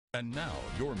And now,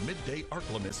 your Midday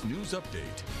Ark-La-Miss news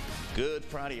update. Good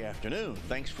Friday afternoon.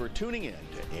 Thanks for tuning in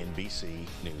to NBC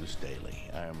News Daily.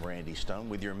 I'm Randy Stone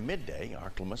with your Midday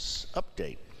Ark-La-Miss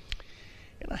update.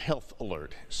 In a health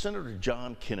alert, Senator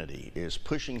John Kennedy is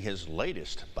pushing his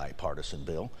latest bipartisan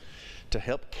bill to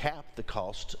help cap the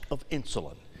cost of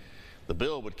insulin. The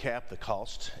bill would cap the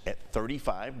cost at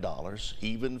 $35,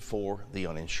 even for the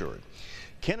uninsured.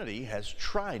 Kennedy has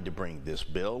tried to bring this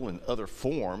bill in other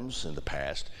forms in the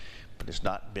past, but has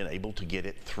not been able to get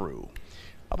it through.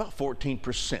 About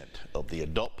 14% of the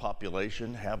adult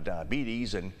population have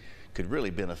diabetes and could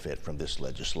really benefit from this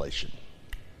legislation.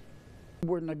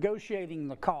 We're negotiating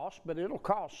the cost, but it'll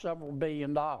cost several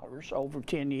 $billions over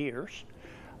 10 years.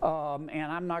 And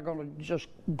I'm not going to just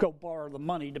go borrow the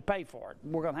money to pay for it.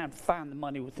 We're going to have to find the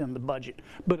money within the budget,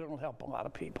 but it'll help a lot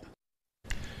of people.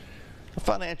 The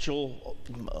financial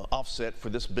offset for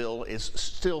this bill is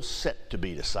still set to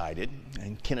be decided,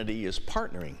 and Kennedy is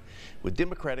partnering with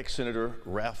Democratic Senator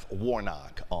Raph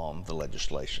Warnock on the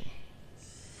legislation.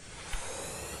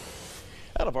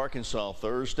 Out of Arkansas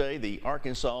Thursday, the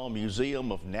Arkansas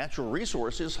Museum of Natural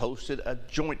Resources hosted a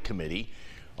joint committee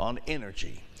on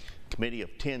energy. A committee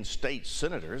of 10 state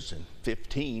senators and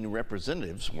 15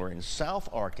 representatives were in South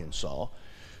Arkansas.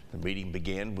 The meeting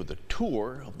began with a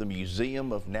tour of the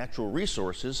Museum of Natural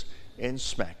Resources in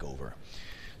Smackover.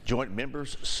 Joint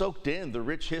members soaked in the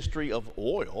rich history of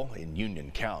oil in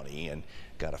Union County and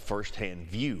got a first-hand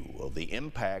view of the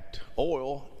impact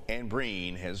oil and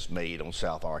brine has made on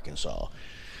South Arkansas.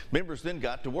 Members then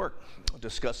got to work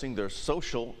discussing their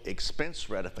social expense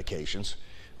ratifications,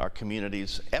 our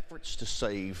community's efforts to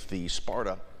save the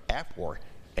Sparta aquifer,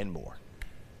 and more.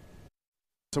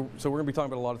 So we're going to be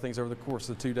talking about a lot of things over the course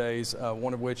of the 2 days,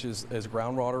 one of which is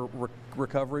groundwater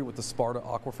recovery with the Sparta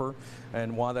aquifer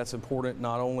and why that's important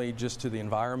not only just to the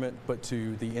environment but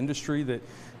to the industry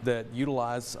that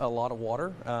utilize a lot of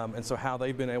water, and so how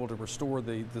they've been able to restore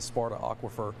the Sparta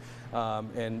aquifer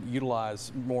and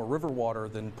utilize more river water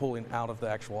than pulling out of the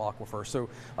actual aquifer. So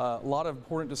a lot of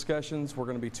important discussions. We're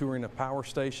going to be touring a power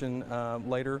station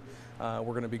later. We're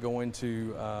going to be going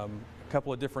to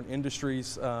couple of different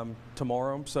industries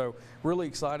tomorrow. So really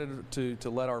excited to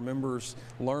let our members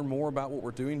learn more about what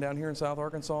we're doing down here in South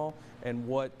Arkansas and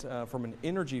what, from an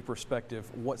energy perspective,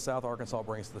 what South Arkansas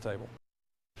brings to the table.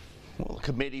 Well, the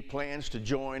committee plans to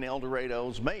join El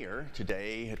Dorado's mayor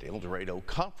today at El Dorado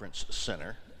Conference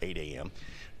Center, 8 a.m.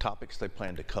 Topics they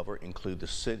plan to cover include the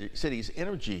city's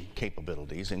energy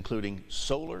capabilities, including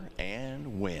solar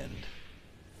and wind.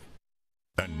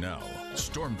 And now,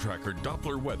 Storm Tracker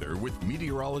Doppler weather with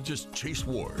meteorologist Chase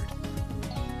Ward.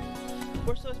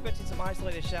 We're still expecting some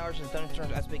isolated showers and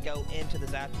thunderstorms as we go into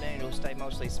this afternoon. It will stay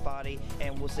mostly spotty,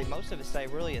 and we'll see most of it stay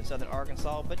really in southern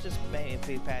Arkansas, but just maybe a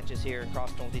few patches here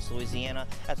across northeast Louisiana.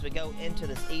 As we go into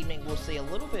this evening, we'll see a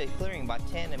little bit of clearing by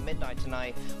 10 and midnight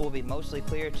tonight. We'll be mostly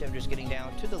clear, temperatures getting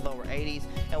down to the lower 80s,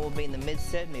 and we'll be in the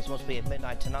mid-70s mostly at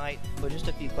midnight tonight, with just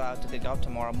a few clouds to kick off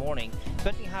tomorrow morning.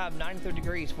 Expecting a high of 93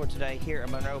 degrees for today here in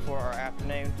Monroe for our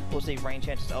afternoon. We'll see rain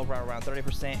chances over around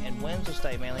 30%, and winds will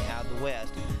stay mainly out of the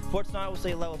west. For tonight, we'll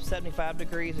see a low of 75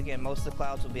 degrees. Again, most of the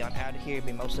clouds will be on out of here,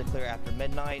 be mostly clear after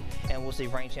midnight, and we'll see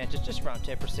rain chances just around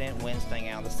 10%, winds staying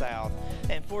out of the south.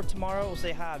 And for tomorrow, we'll see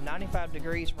a high of 95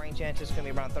 degrees, rain chances going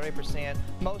to be around 30%.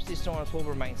 Most of these storms will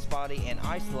remain spotty and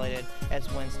isolated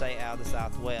as winds stay out of the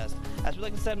southwest. As we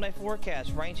look at the 7-day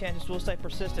forecast, rain chances will stay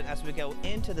persistent as we go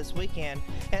into this weekend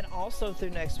and also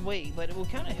through next week, but it will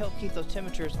kind of help keep those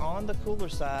temperatures on the cooler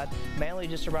side, mainly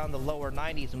just around the lower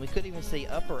 90s, and we could even see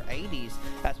upper 80s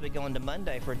as we go into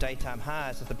Monday for daytime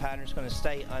highs, as the pattern is going to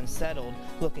stay unsettled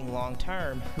looking long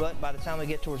term. But by the time we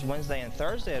get towards Wednesday and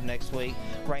Thursday of next week,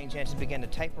 rain chances begin to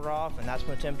taper off, and that's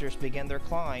when temperatures begin their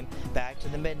climb back to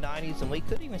the mid-90s, and we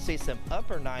could even see some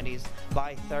upper 90s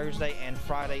by Thursday and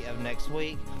Friday of next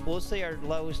week. We'll see our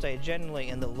lows stay generally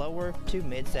in the lower to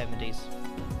mid-70s.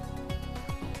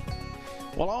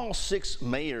 Well, all 6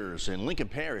 mayors in Lincoln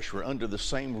Parish were under the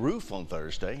same roof on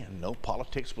Thursday, and no,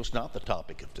 politics was not the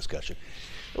topic of discussion.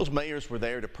 Those mayors were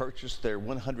there to purchase their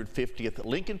 150th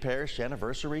Lincoln Parish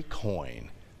anniversary coin.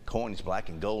 Coin is black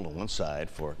and gold on one side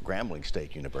for Grambling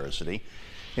State University,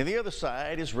 and the other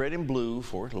side is red and blue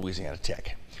for Louisiana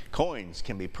Tech. Coins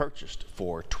can be purchased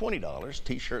for $20.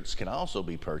 T-shirts can also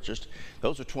be purchased.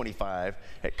 Those are $25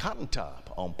 at Cotton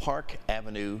Top on Park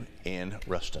Avenue in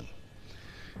Ruston.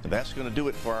 And that's going to do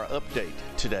it for our update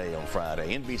today on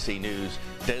Friday. NBC News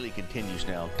Daily continues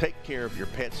now. Take care of your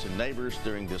pets and neighbors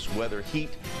during this weather,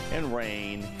 heat and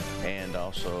rain, and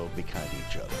also be kind to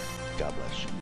each other. God bless you.